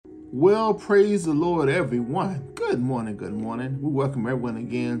Well, praise the Lord, everyone. Good morning, good morning. We welcome everyone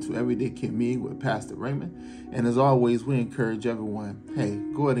again to Everyday Communion with Pastor Raymond. And as always, we encourage everyone, hey,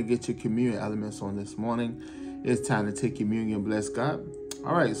 go ahead and get your communion elements on this morning. It's time to take communion and bless God.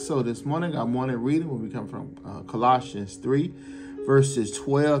 All right, so this morning, our morning reading will be coming from Colossians 3, verses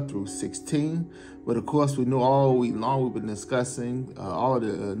 12 through 16. But of course, we know all week long we've been discussing all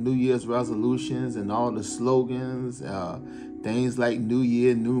the New Year's resolutions and all the slogans, things like New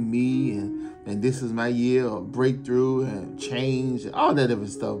Year, New Me, and this is my year of breakthrough and change, and all that different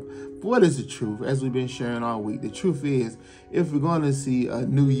stuff. But what is the truth? As we've been sharing all week, the truth is, if we're going to see a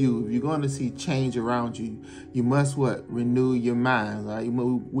new you, if you're going to see change around you, you must what? Renew your mind, right?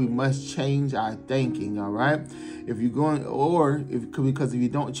 We must change our thinking, all right? If you're going, because if you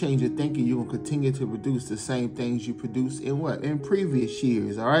don't change your thinking, you're going to continue to produce the same things you produced in what? In previous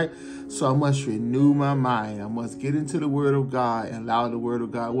years, all right? So I must renew my mind. I must get into the Word of God and allow the Word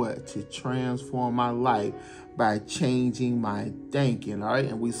of God what? To transform my life by changing my thinking, all right?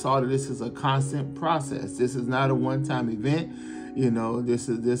 And we saw that this is a constant process. This is not a one-time event. You know, this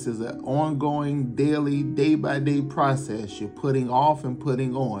is an ongoing, daily, day-by-day process. You're putting off and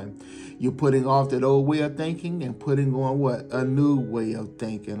putting on. You're putting off that old way of thinking and putting on what? A new way of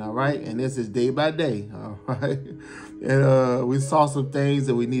thinking, all right? And this is day by day, all right? And we saw some things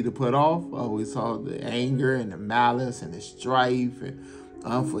that we need to put off. We saw the anger and the malice and the strife and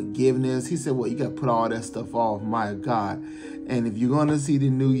unforgiveness. He said, well, you got to put all that stuff off, my God. And if you're going to see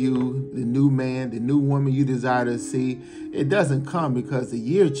the new you, the new man, the new woman you desire to see, it doesn't come because the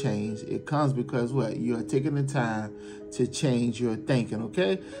year changed. It comes because what? You are taking the time to change your thinking,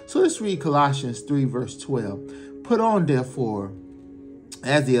 okay? So let's read Colossians 3, verse 12. Put on, therefore,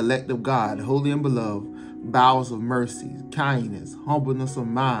 as the elect of God, holy and beloved, bowels of mercy, kindness, humbleness of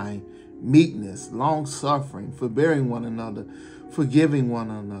mind, meekness, long-suffering, forbearing one another, forgiving one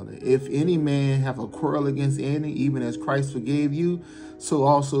another. If any man have a quarrel against any, even as Christ forgave you, so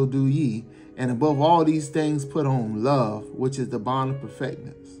also do ye. And above all these things put on love, which is the bond of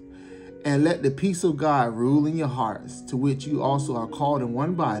perfectness. And let the peace of God rule in your hearts, to which you also are called in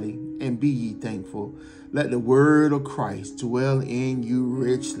one body, and be ye thankful. Let the word of Christ dwell in you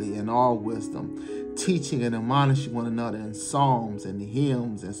richly in all wisdom, teaching and admonishing one another in psalms and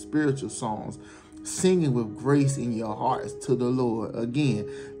hymns and spiritual songs, singing with grace in your hearts to the Lord. Again,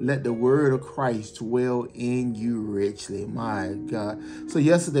 let the word of Christ dwell in you richly. My God. So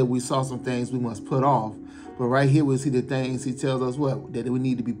yesterday we saw some things we must put off. But right here we see the things he tells us what? That we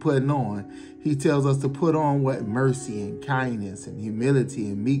need to be putting on. He tells us to put on what? Mercy and kindness and humility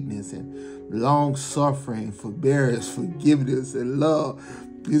and meekness and long-suffering, forbearance, forgiveness, and love.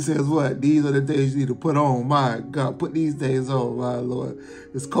 He says what? These are the things you need to put on. My God, put these things on, my Lord.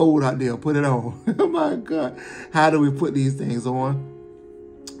 It's cold out there. Put it on. My God. How do we put these things on?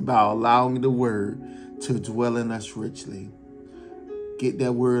 By allowing the word to dwell in us richly. Get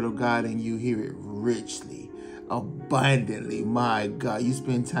that word of God and you hear it richly, abundantly. My God, you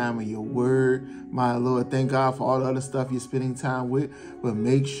spend time in your word. My Lord, thank God for all the other stuff you're spending time with, but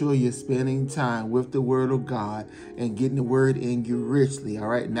make sure you're spending time with the word of God and getting the word in you richly, all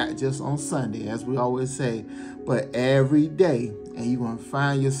right? Not just on Sunday, as we always say, but every day. And you're going to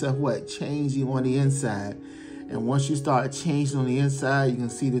find yourself, what? Changing on the inside. And once you start changing on the inside, you can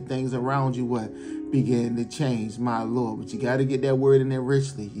see the things around you, what? Begin to change, my Lord. But you got to get that word in there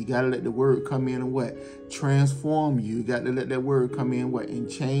richly. You got to let the word come in and what? Transform you. You got to let that word come in, what? And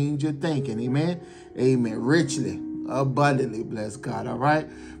change your thinking. Amen? Amen. Richly, abundantly, bless God. All right?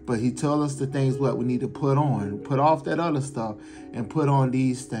 But he told us the things what we need to put on. Put off that other stuff and put on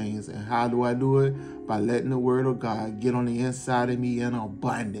these things. And how do I do it? By letting the word of God get on the inside of me in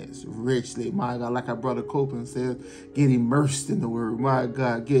abundance, richly. My God, like our brother Copeland says, get immersed in the word. My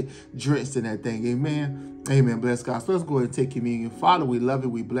God, get drenched in that thing. Amen. Amen. Bless God. So let's go ahead and take communion. Father, we love you.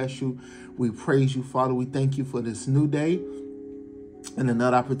 We bless you. We praise you, Father. We thank you for this new day and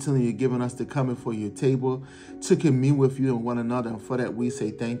another opportunity you're giving us to come before your table, to commune with you and one another. And for that, we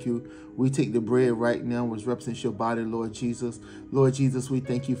say thank you. We take the bread right now, which represents your body, Lord Jesus. Lord Jesus, we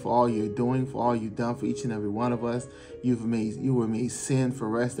thank you for all you're doing, for all you've done for each and every one of us. You were made sin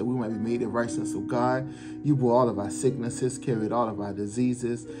for us, that we might be made the righteousness of God. You bore all of our sicknesses, carried all of our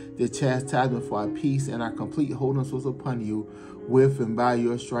diseases. The chastisement for our peace and our complete wholeness was upon you. With and by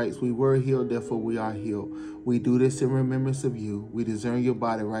your stripes we were healed, therefore we are healed. We do this in remembrance of you. We discern your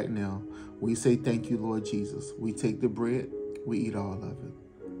body right now. We say thank you, Lord Jesus. We take the bread, we eat all of it.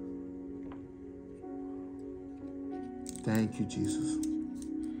 Thank you, Jesus.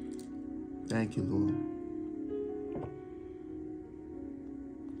 Thank you, Lord.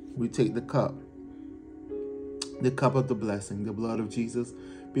 We take the cup of the blessing, the blood of Jesus,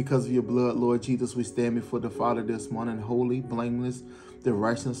 Because of your blood, Lord Jesus, we stand before the Father this morning, holy, blameless, the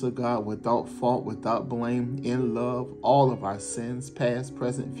righteousness of God, without fault, without blame, in love, all of our sins, past,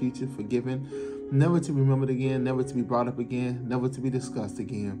 present, future, forgiven, never to be remembered again, never to be brought up again, never to be discussed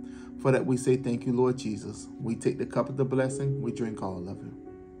again. For that we say thank you, Lord Jesus. We take the cup of the blessing, we drink all of it.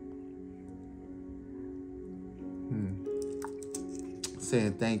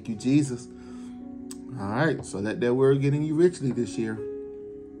 Saying thank you, Jesus. All right, so let that word get in you richly this year.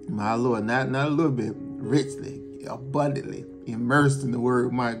 My Lord, not a little bit, richly, abundantly, immersed in the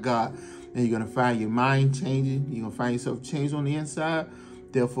word, my God. And you're going to find your mind changing. You're going to find yourself changed on the inside.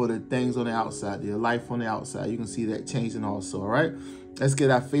 Therefore, the things on the outside, your life on the outside, you can see that changing also, all right? Let's get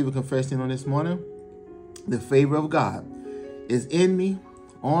our favorite confession on this morning. The favor of God is in me,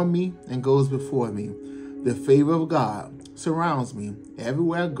 on me, and goes before me. The favor of God surrounds me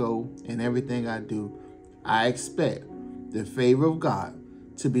everywhere I go and everything I do. I expect the favor of God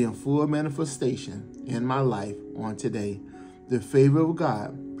to be in full manifestation in my life on today. The favor of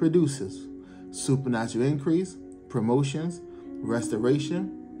God produces supernatural increase, promotions,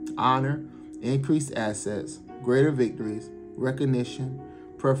 restoration, honor, increased assets, greater victories, recognition,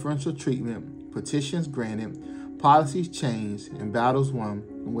 preferential treatment, petitions granted, policies changed, and battles won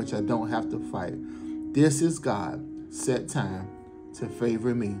in which I don't have to fight. This is God set time to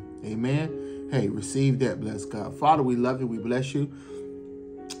favor me. Amen. Hey, receive that, bless God. Father, we love you. We bless you.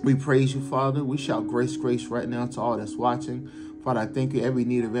 We praise you, Father. We shout grace right now to all that's watching. Father, I thank you. Every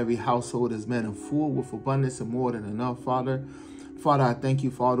need of every household is met in full with abundance and more than enough, Father. Father, I thank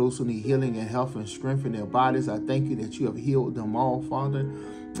you for all those who need healing and health and strength in their bodies. I thank you that you have healed them all, Father.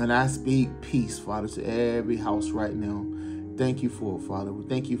 And I speak peace, Father, to every house right now. Thank you for it, Father. We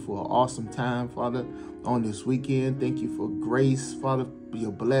thank you for an awesome time, Father, on this weekend. Thank you for grace, Father,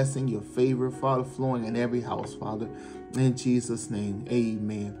 your blessing, your favor, Father, flowing in every house, Father. In Jesus' name,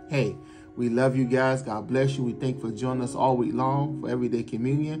 amen. Hey, we love you guys. God bless you. We thank you for joining us all week long for Everyday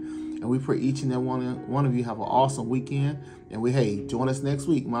Communion. And we pray each and every one of you have an awesome weekend. And join us next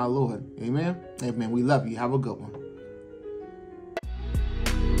week, my Lord. Amen. Amen. We love you. Have a good one.